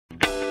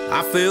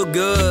I feel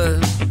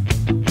good.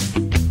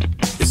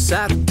 It's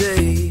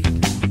Saturday.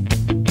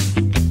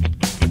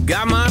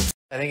 Got my.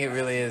 I think it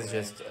really is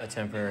just a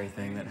temporary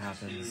thing that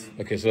happens.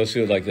 Okay, so let's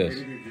do it like this.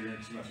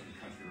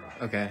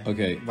 Okay.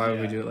 Okay. Why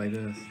would we do it like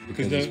this?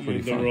 Because it's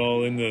pretty fun. We're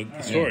all in the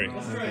story.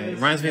 Okay.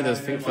 Reminds me of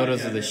those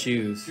photos of the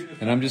shoes.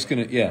 And I'm just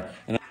gonna, yeah.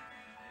 And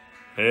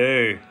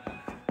Hey.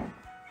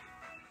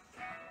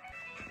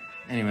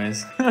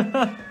 Anyways.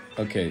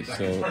 okay,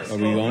 so are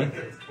we on?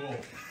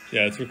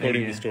 Yeah, it's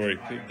recording the story.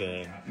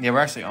 Yeah, we're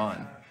actually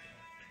on.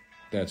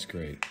 That's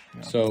great.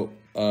 Yeah. So,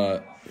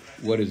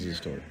 what is the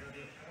story?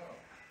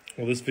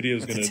 Well, this video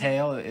is it's a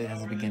tale. It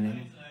has a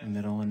beginning, a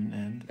middle, and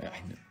an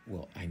end.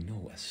 I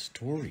know a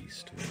story,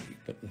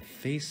 but the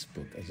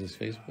Facebook, is this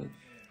Facebook?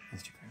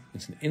 Instagram.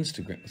 It's an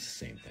Instagram. It's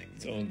the same thing.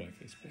 It's owned by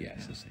Facebook. Yeah,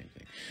 it's the same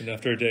thing. And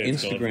after a day,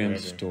 it's Instagram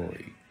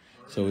story.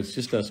 So it's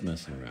just us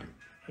messing around.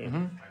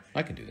 Mm-hmm.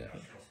 I can do that.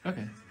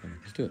 Okay.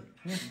 Let's do it.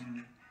 Yeah.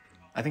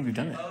 I think we've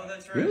done it. Oh,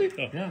 that's right. Really?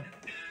 Oh. Yeah.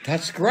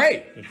 That's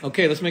great.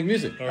 Okay, let's make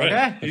music. All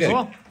right. Okay.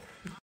 Cool.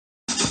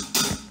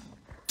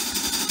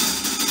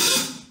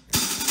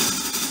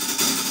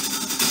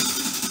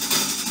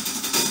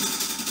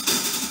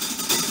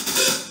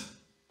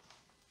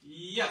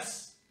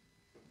 Yes.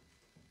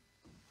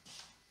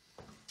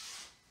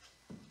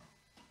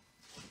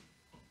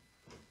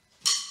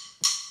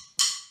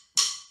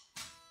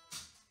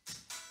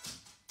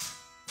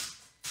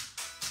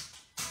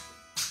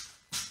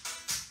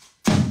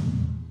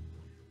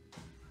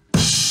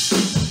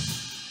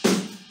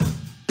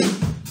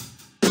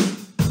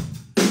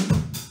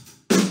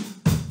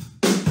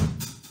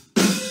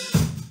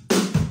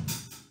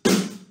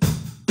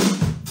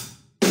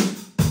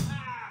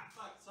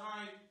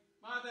 Sorry.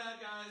 My bad,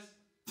 guys.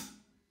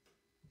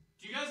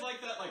 Do you guys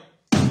like that?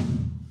 Do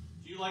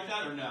you like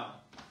that or no?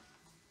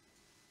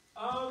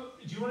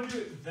 Do you want to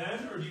do it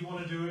then, or do you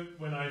want to do it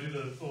when I do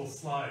the little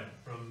slide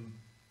from...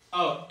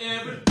 Oh,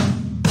 every... Okay,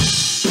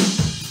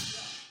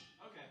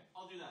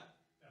 I'll do that.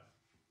 Yeah.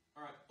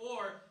 All right.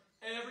 Or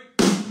every...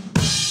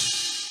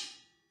 Tom's.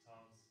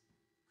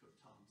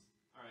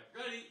 All right,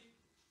 ready?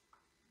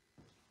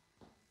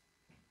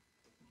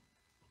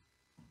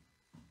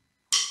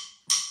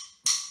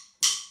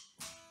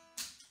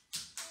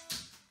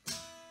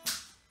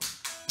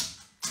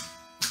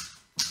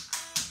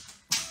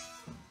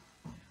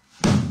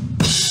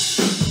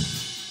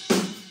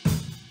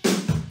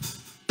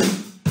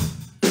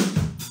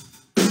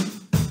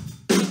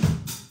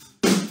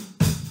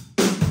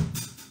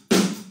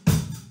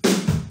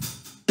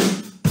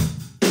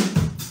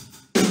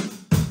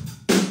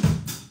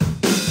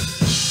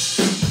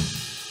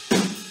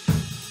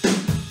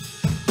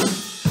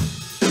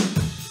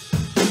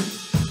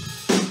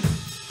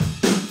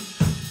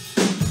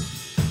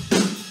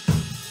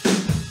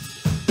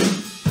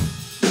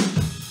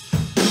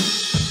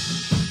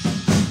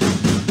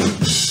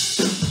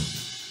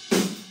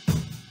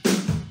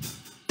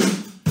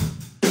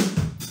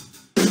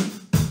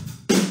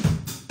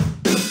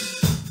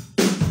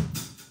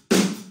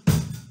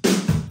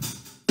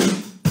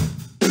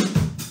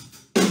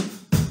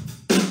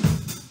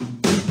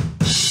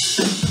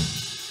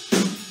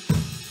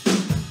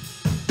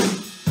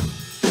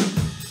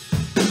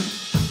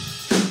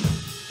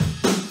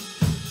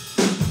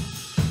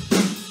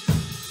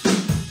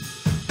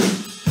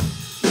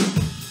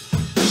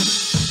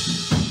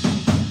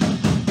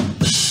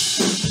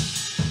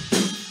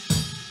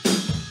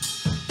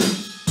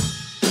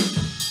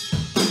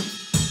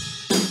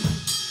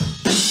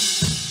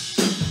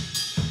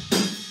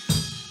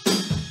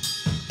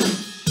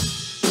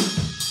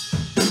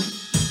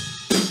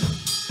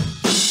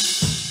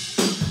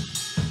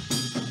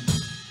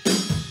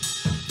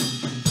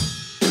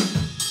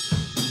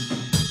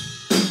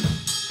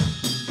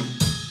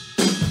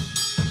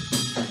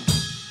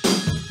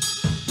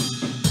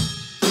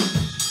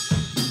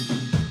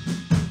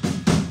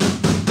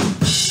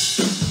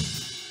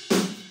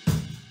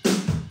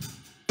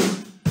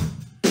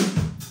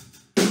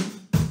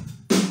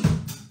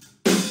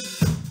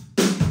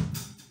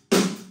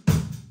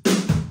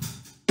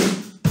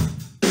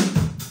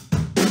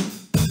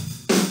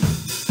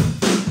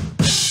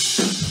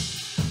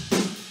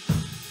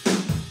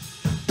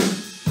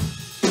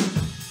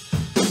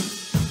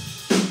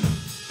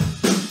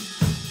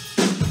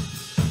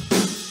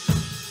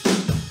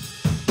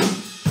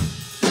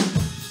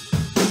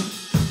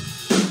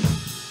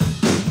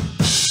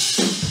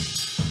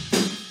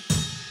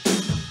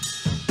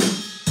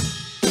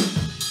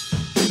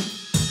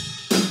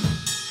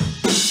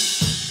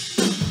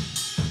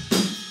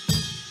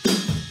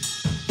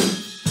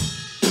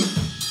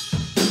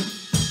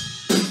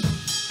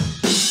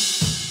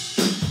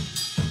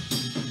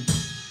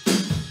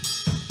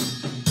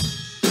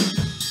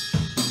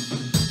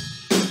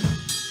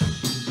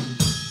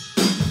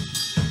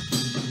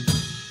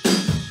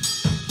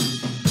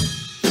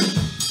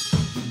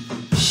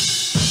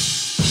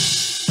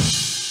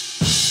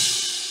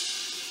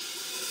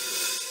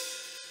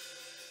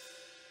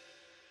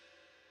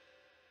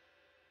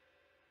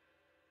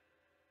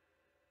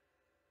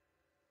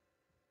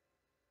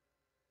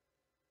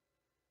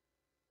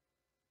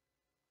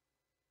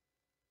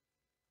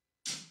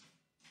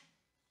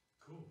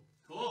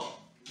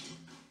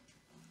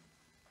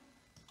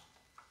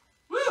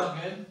 All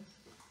good?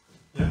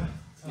 Yeah.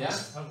 Yeah?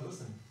 I was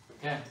listening.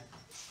 Okay.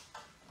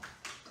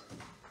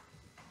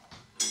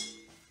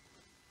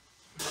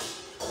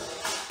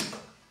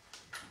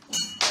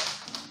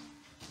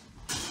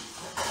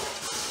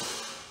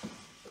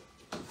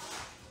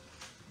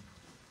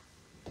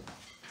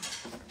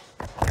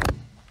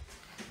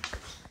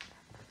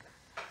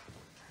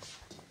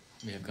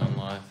 We have gone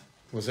live.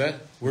 Was that?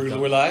 We're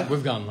live?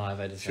 We've gone live.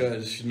 I just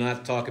Should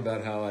not talk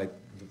about how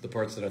the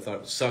parts that I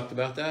thought sucked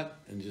about that,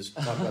 and just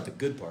talk about the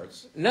good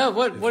parts. No,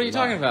 what are you live.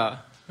 talking about?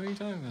 What are you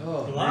talking about?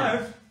 Oh,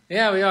 Live?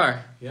 Yeah, we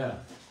are. yeah.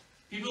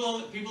 People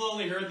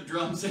only heard the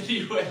drums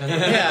anyway.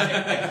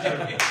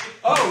 Yeah.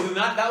 Oh, then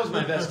that was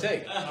my best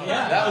take.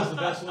 Yeah, that was the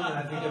best one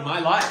I think in my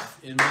life,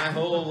 in my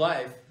whole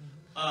life.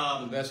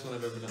 The best one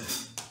I've ever done.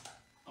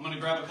 I'm gonna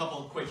grab a couple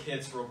of quick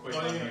hits real quick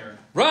on here.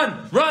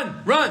 Run,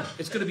 run, run!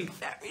 It's gonna be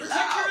very Protect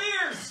loud.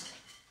 your ears!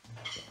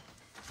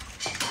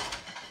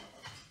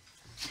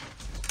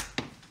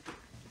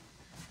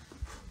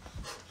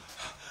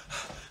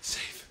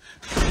 Safe.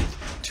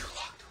 Two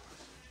locked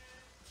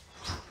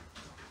doors.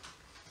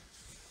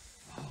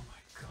 Oh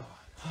my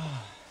god.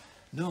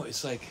 No,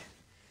 it's like,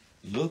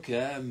 look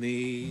at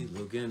me,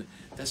 looking.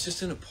 That's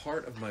just in a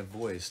part of my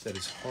voice that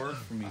is hard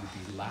for me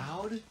to be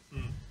loud.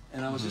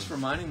 And I was just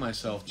reminding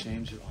myself,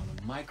 change it on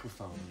a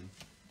microphone.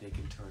 They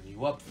can turn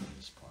you up for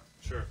this part.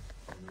 Sure.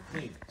 On the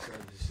thing. So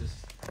it's just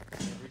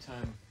every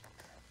time.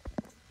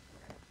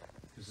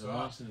 Because I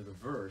launched into the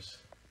verse.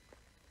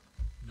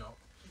 No.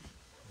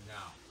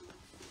 Now.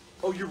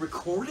 Oh, you're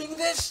recording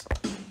this?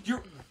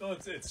 You're. No,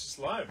 it's just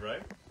live,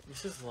 right?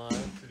 This is live.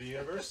 To the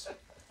universe.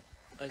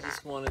 I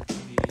just want it to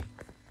be,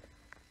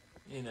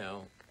 you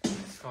know,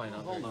 it's probably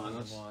not Hold very on, fun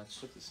let's to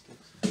watch. put the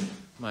sticks.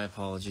 My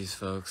apologies,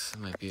 folks. It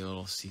might be a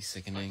little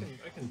seasickening.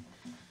 I can.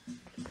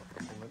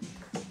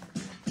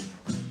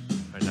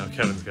 Alright, now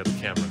Kevin's got the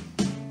camera.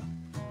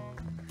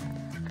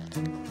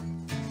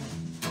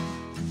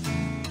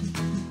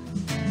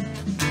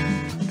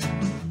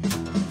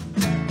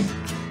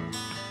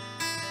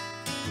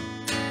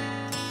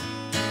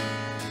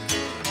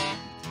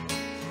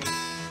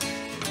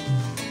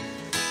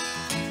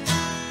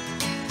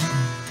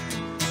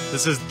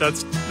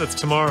 That's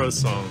tomorrow's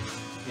song.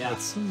 Yeah.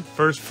 That's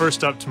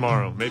first up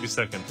tomorrow, maybe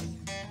second.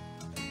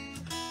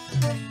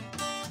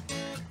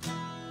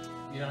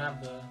 You don't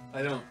have the.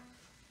 I don't.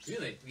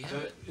 Really? We have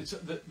it. It's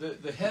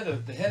the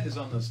head is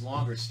on those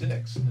longer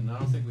sticks, and I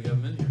don't think we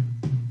have them in here.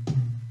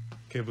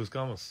 Que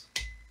buscamos?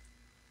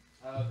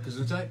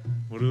 Gesundheit?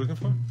 What are we looking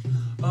for?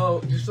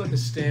 Oh, just like the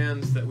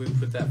stands that we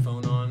put that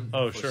phone on.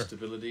 Oh, for sure.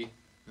 Stability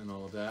and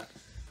all of that.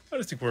 I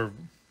just think we're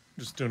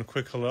just doing a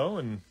quick hello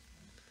and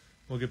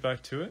we'll get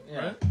back to it,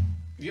 Yeah. right?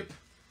 Yep.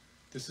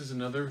 This is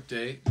another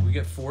day. Did we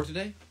get 4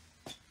 today?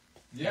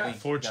 Yeah. we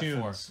 4 got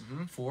tunes.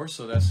 4,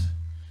 so that's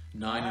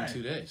 9 in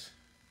 2 days.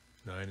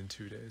 9 in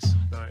 2 days.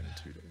 9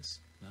 in 2 days.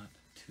 Not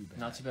too bad.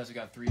 Not too bad. We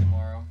got 3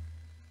 tomorrow.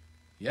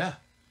 Yeah.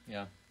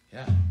 Yeah.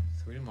 Yeah.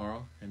 3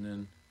 tomorrow, and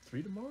then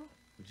 3 tomorrow?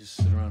 we just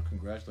sit around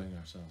congratulating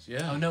ourselves.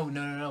 Yeah. Oh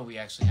no! We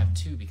actually have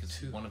 2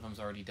 because one of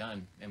them's already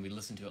done, and we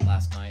listened to it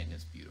last night, and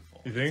it's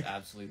beautiful. You think? It's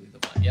absolutely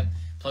the one. Yep.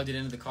 Plugged it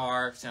into the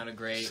car. Sounded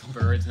great.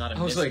 Birds. Not a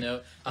I was missed like,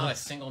 note. Not a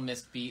single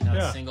missed beat. Not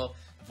Yeah. a single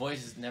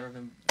voice has never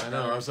been. I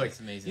know. I was like, it's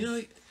amazing. you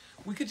know,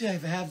 we could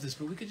have this,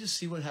 but we could just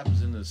see what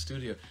happens in the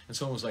studio. And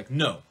someone was like,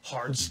 "No,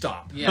 hard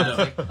stop." Yeah. No. It's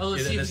like, oh,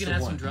 let's Yeah, see if that's we the can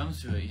add one. some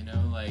drums to it. You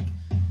know, like.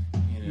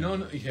 You know.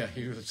 No, yeah,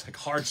 it's like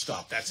hard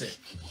stop. That's it.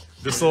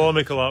 This will all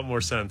make a lot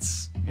more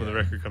sense when the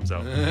record comes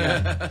out.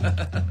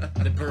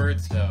 The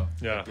birds, though.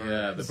 Yeah.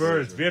 Yeah, The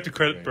birds. We have to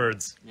credit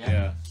birds.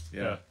 Yeah.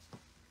 Yeah.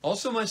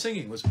 Also, my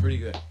singing was pretty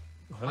good.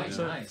 100%.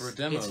 Nice. For a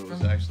demo, It's it was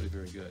from- actually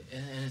very good.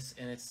 And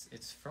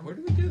it's from. Where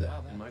did we do that?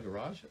 Wow, In my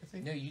garage, I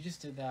think. No, you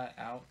just did that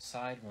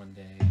outside one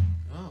day,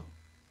 Oh,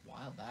 a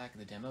while back.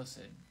 The demo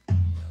said,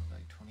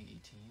 like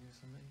 2018 or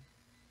something.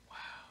 wow.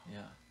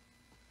 Yeah.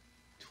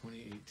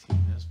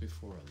 2018. That's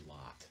before a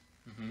lot.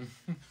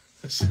 Mm-hmm.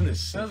 That's in a That was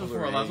simpler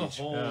before. That was a age.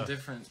 whole Yeah.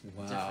 different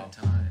Wow.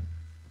 time.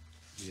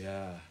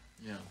 Yeah.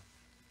 Yeah.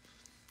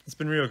 It's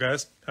been real,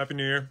 guys. Happy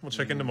New Year. We'll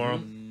check in tomorrow.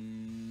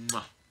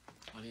 Mwah.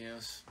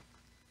 Adios.